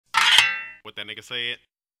what that nigga said.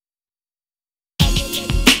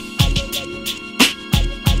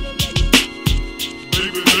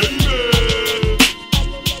 Baby, baby,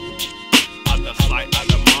 out of sight,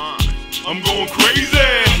 out of mind. I'm going crazy.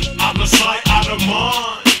 Out of sight, out of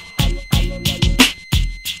mind.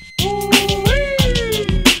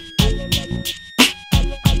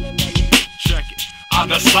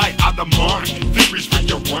 Out of sight, out of mind. Theories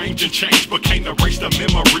rearrange and change, but can't erase the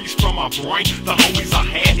memories from my brain. The homies I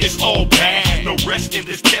had, it's all bad. No rest in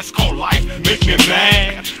this test called life, make me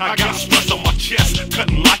mad. I got stress on my chest,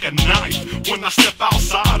 cutting like a knife. When I step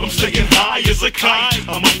outside, I'm staying high as a kite.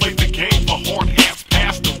 I'ma play the game for hard hats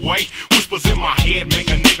passed away. Whispers in my head make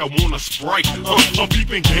a nigga wanna spray. I'm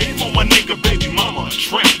peeping game on my nigga, baby mama a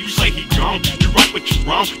tramp. You say he gone, you right but you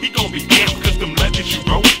wrong. He gon' be amped, cause them legends you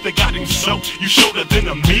wrote, they got him so. You shorter than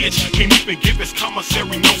a midge, can't even give his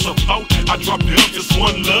commissary no support. I dropped them, just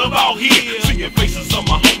one love out here. Seeing faces of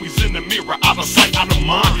my homies in the mirror, out of sight, out of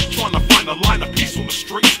mind. Trying to find a line of peace on the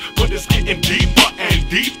streets, but it's getting deeper and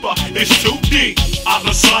deeper. It's too deep. Out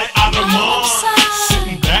of sight, out of mind.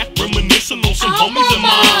 Sitting back, reminiscing on some homies of mine.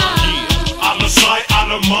 Yeah. Out of sight,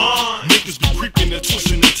 out of mind. Niggas be creeping and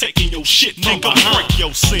twisting and taking your shit, nigga. Break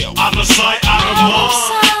yourself. Out of sight, out of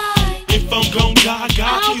mind. If I'm gon' die,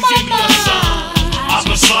 God, please give me a sign. Out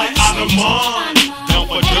of sight, out of mind. Down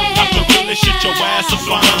for dirt, got to really shit your ass up.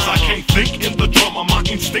 Sometimes I can't think in the drama. My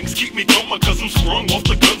instincts keep me going, cause I'm sprung off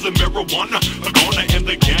the guns and marijuana. A corner in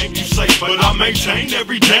the game, you say, but I maintain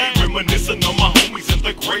every day. Reminiscing on my homies in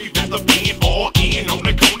the grave and the pen. All in on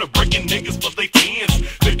the corner, breaking niggas for they tens.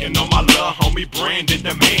 Thinking on my love, homie Brandon,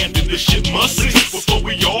 the man, and this shit must cease before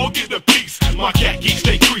we all get a piece. My khaki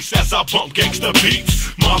stay crease as I bump gangsta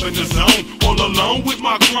beats. Mob in the zone, all alone with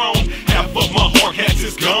my grown. Half of my hard hats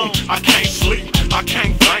is gone. I can't sleep, I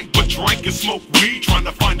can't think, but drink and smoke weed. Trying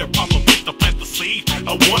to find a proper place to plant the seed.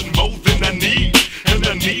 I want more than I need, and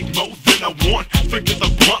I need more than I want. Figure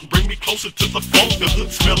the blunt, bring me closer to the phone. The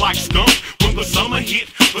hood smell like skunk. When the summer hit,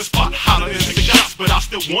 the spot hotter than 6 shots, but I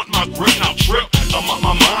still want my grip. Now trip, I'm on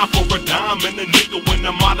my mind for a dime and a nigga when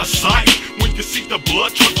I'm out of sight. When you see the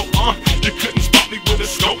blood trickle, you couldn't spot me with a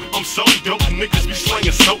scope. I'm so dope, niggas be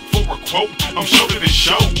slanging soap for a quote. I'm sure that it's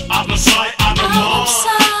show. Out of sight, out of mind.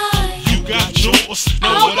 You got yours,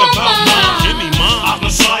 now what about mine? Give me mine. Out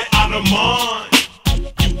of sight, out of mind.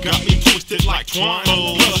 You got me twisted like twine.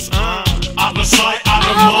 Plus out of sight, out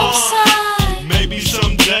of mind. Maybe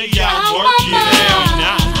someday I'll work it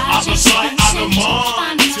out. Out of sight, out of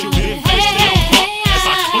mind. Till then, bitch, still fuck as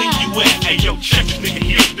I clean you at. Hey yo, check this nigga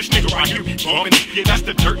here. This nigga right here be bumping. Yeah, that's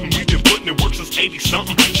the dirt and we've been putting it work since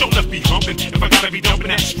 80-something. Show enough be humping. If I gotta be dumping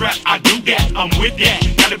that strap, I do that. I'm with that.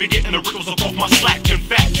 Gotta be getting the ripples up off my slack. In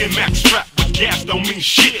fact, 10 max strap with gas don't mean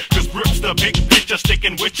shit. Cause grip's the big picture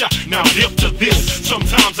sticking with ya. Now dip to this.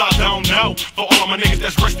 Sometimes I don't know. For all of my niggas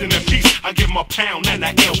that's resting in peace, I give 'em a pound and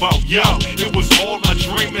an elbow. Yo, it was all a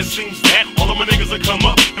dream. It seems that all of my niggas will come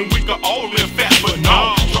up and we could all live fast, but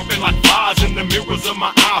no. Dropping like flies in the mirrors of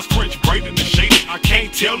my eyes. French braided and shaded. I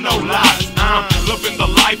can't tell no lies. I'm living the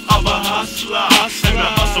life of a hustler. And the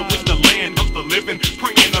hustle is the land of the living.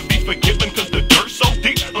 Praying to be forgiven cause the dirt's so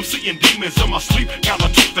deep. I'm seeing demons in my sleep.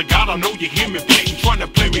 Gotta talk to God, I know you hear me bleeding. Trying to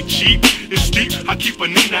play me cheap, it's deep. I keep a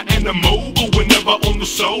Nina and a mobile whenever on the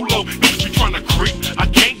solo. Niggas be trying to creep, I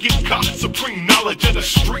can't get caught. Supreme knowledge of the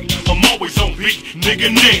street, I'm always on beat. Nigga,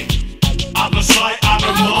 out of sight, out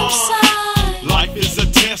of mind. Life is a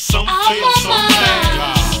test, some fail, some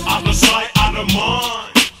pass. Out of sight, out of mind.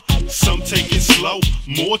 Some take it slow,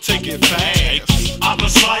 more take it fast. Out of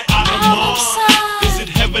sight, out of mind. Is it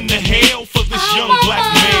heaven to hell for this young black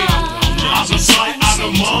man? Out of sight, out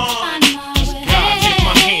of mind. God take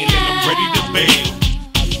my hand and I'm ready to bail.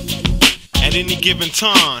 At any given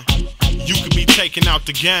time, you could be taking out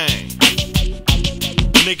the game.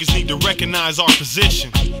 Niggas need to recognize our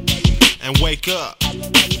position and wake up.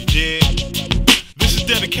 You dig? This is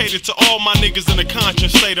dedicated to all my niggas in a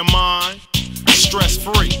conscious state of mind, stress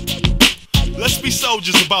free. Let's be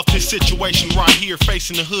soldiers about this situation right here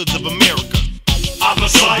facing the hoods of America. Out of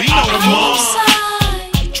sight, out of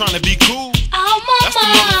mind. Trying to be cool, that's the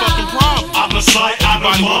motherfucking problem. Out of sight, out of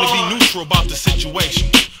mind. Everybody wanna be neutral about the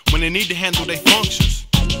situation when they need to handle their functions.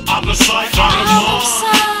 Out of sight, out of mind.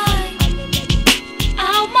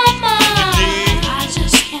 Out my mind. I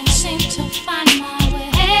just can't seem to find my way.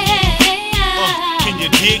 Can you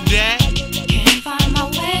dig that? Can't find my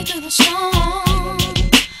way through the storm.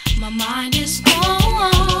 My mind is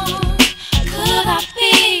gone. Could I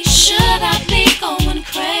be, should I be going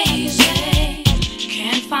crazy?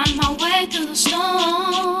 Can't find my way through the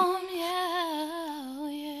storm. Yeah,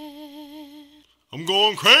 yeah. I'm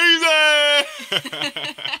going crazy.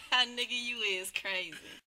 Young nigga, you is crazy.